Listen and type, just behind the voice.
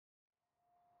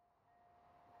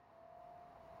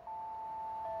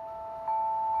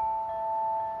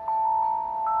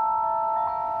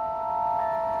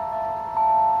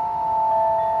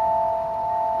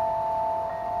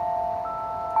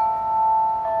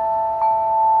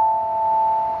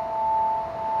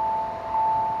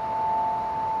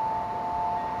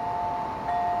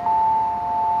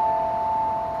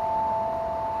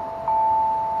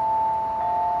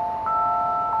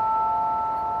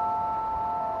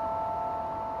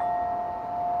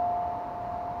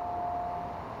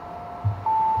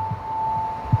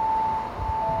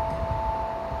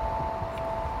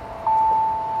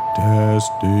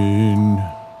Testing.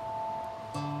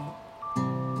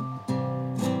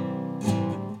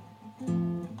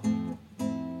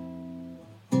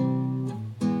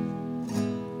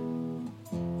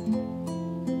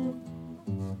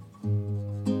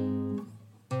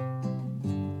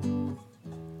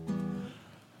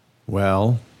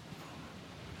 Well,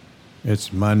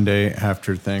 it's Monday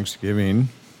after Thanksgiving.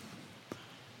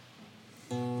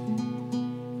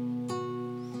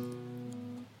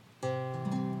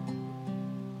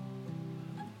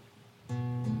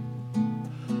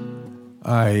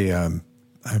 I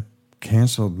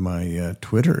canceled my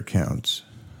Twitter accounts,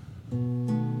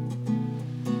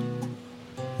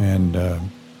 and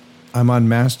I'm on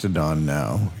Mastodon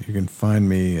now. You can find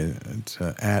me. It's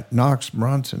at Knox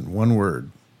Bronson, one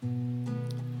word.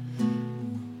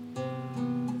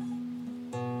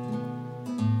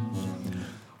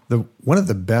 One of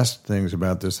the best things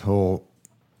about this whole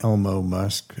Elmo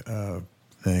Musk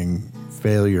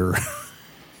failure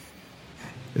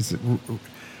is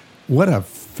what a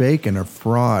fake and a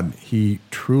fraud he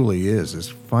truly is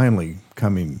finally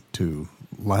coming to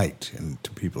light and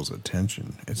to people's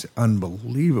attention. It's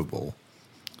unbelievable.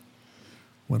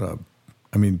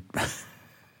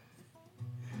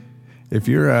 If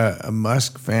you're a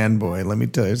Musk fanboy, let me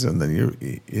tell you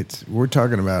something. We're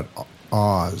talking about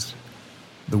Oz,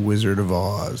 the Wizard of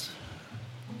Oz.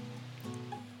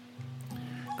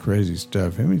 Crazy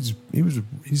stuff. I mean,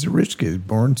 he's a rich kid,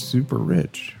 born super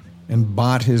rich, and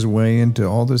bought his way into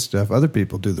all this stuff. Other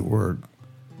people do the work.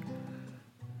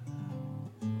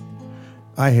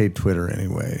 I hate Twitter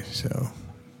anyway, so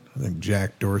I think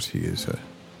Jack Dorsey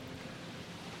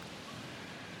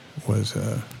was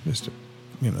just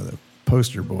the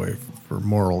poster boy for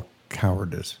moral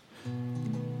cowardice. A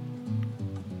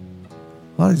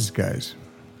lot of these guys,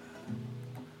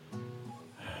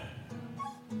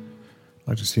 I'd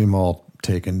like to see them all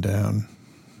taken down.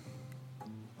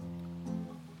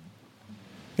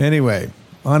 Anyway,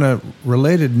 on a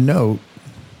related note,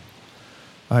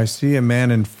 I see a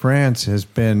man in France has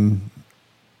been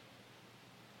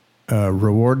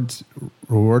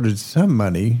rewarded some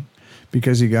money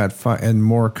because he got and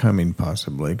more coming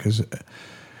possibly, because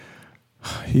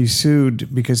he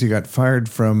sued because he got fired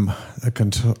from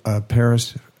a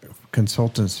Paris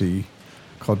consultancy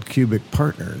called Cubic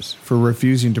Partners for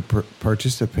refusing to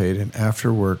participate in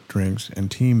after-work drinks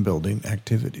and team-building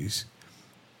activities.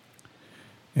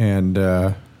 And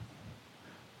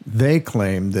they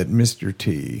claimed that Mr.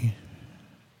 T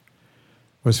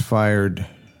was fired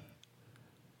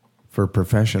for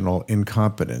professional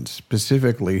incompetence,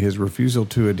 specifically his refusal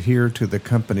to adhere to the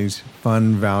company's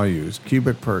fund values.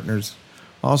 Cubic Partners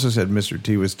also said Mr.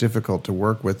 T was difficult to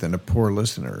work with and a poor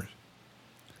listener.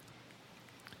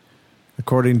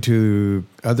 According to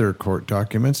other court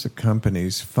documents, the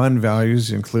company's fund values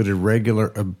included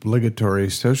regular obligatory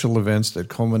social events that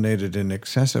culminated in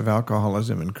excessive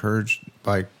alcoholism encouraged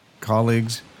by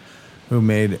colleagues who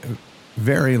made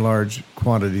very large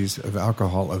quantities of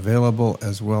alcohol available,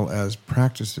 as well as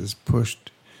practices pushed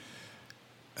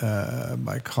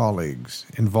by colleagues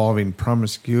involving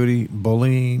promiscuity,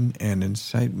 bullying, and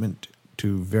incitement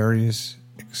to various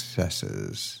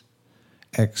excesses.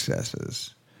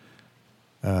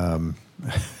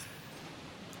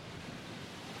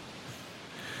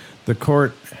 The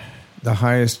court, the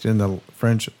highest in the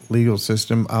French legal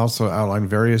system, also outlined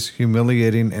various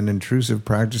humiliating and intrusive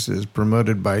practices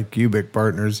promoted by Cubic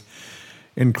Partners,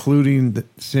 including the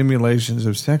simulations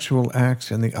of sexual acts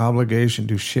and the obligation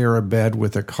to share a bed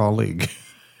with a colleague.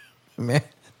 Man,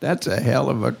 that's a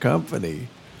hell of a company.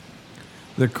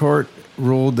 The court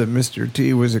ruled that Mr.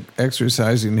 T was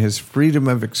exercising his freedom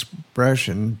of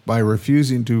expression by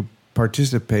refusing to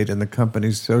participate in the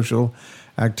company's social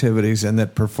activities, and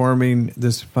that performing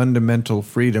this fundamental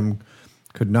freedom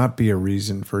could not be a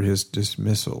reason for his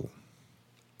dismissal.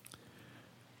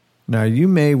 Now, you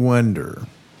may wonder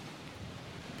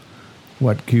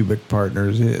what Cubic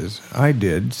Partners is. I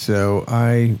did, so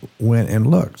I went and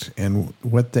looked, and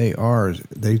what they are,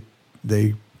 they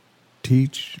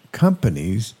teach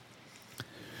companies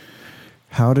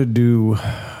how to do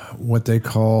what they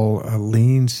call a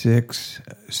Lean Six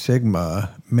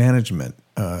Sigma management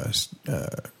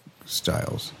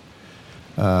styles.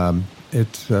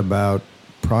 It's about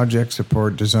project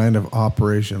support, design of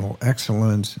operational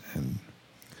excellence, and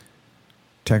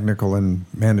technical and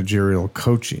managerial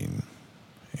coaching.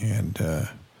 And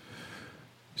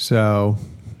so,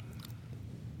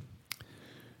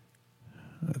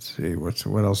 let's see, what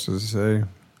else does it say?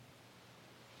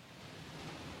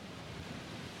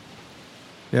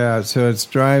 Yeah, so it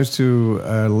strives to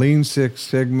Lean Six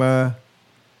Sigma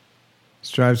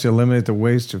strives to eliminate the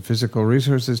waste of physical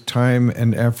resources, time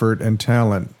and effort and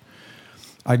talent.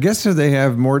 I guess so they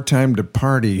have more time to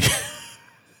party.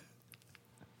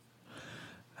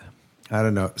 I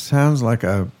don't know. It sounds like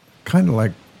kind of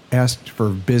like asked for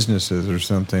businesses or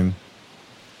something.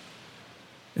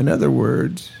 In other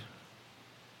words,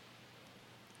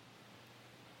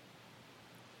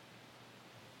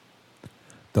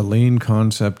 the lean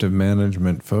concept of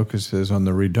management focuses on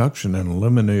the reduction and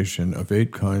elimination of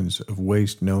 8 kinds of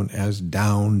waste known as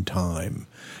downtime,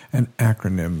 an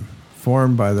acronym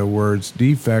formed by the words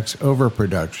defects,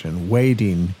 overproduction,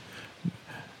 waiting,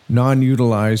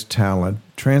 non-utilized talent,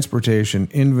 transportation,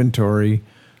 inventory,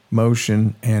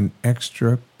 motion, and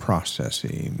extra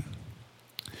processing.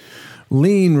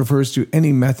 Lean refers to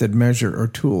any method, measure, or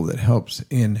tool that helps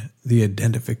in the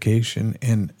identification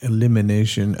and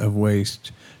elimination of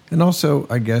waste. And also,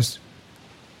 I guess,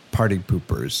 party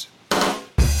poopers.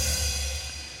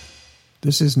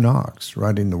 This is Knox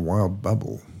riding the wild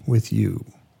bubble with you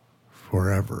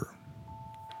forever.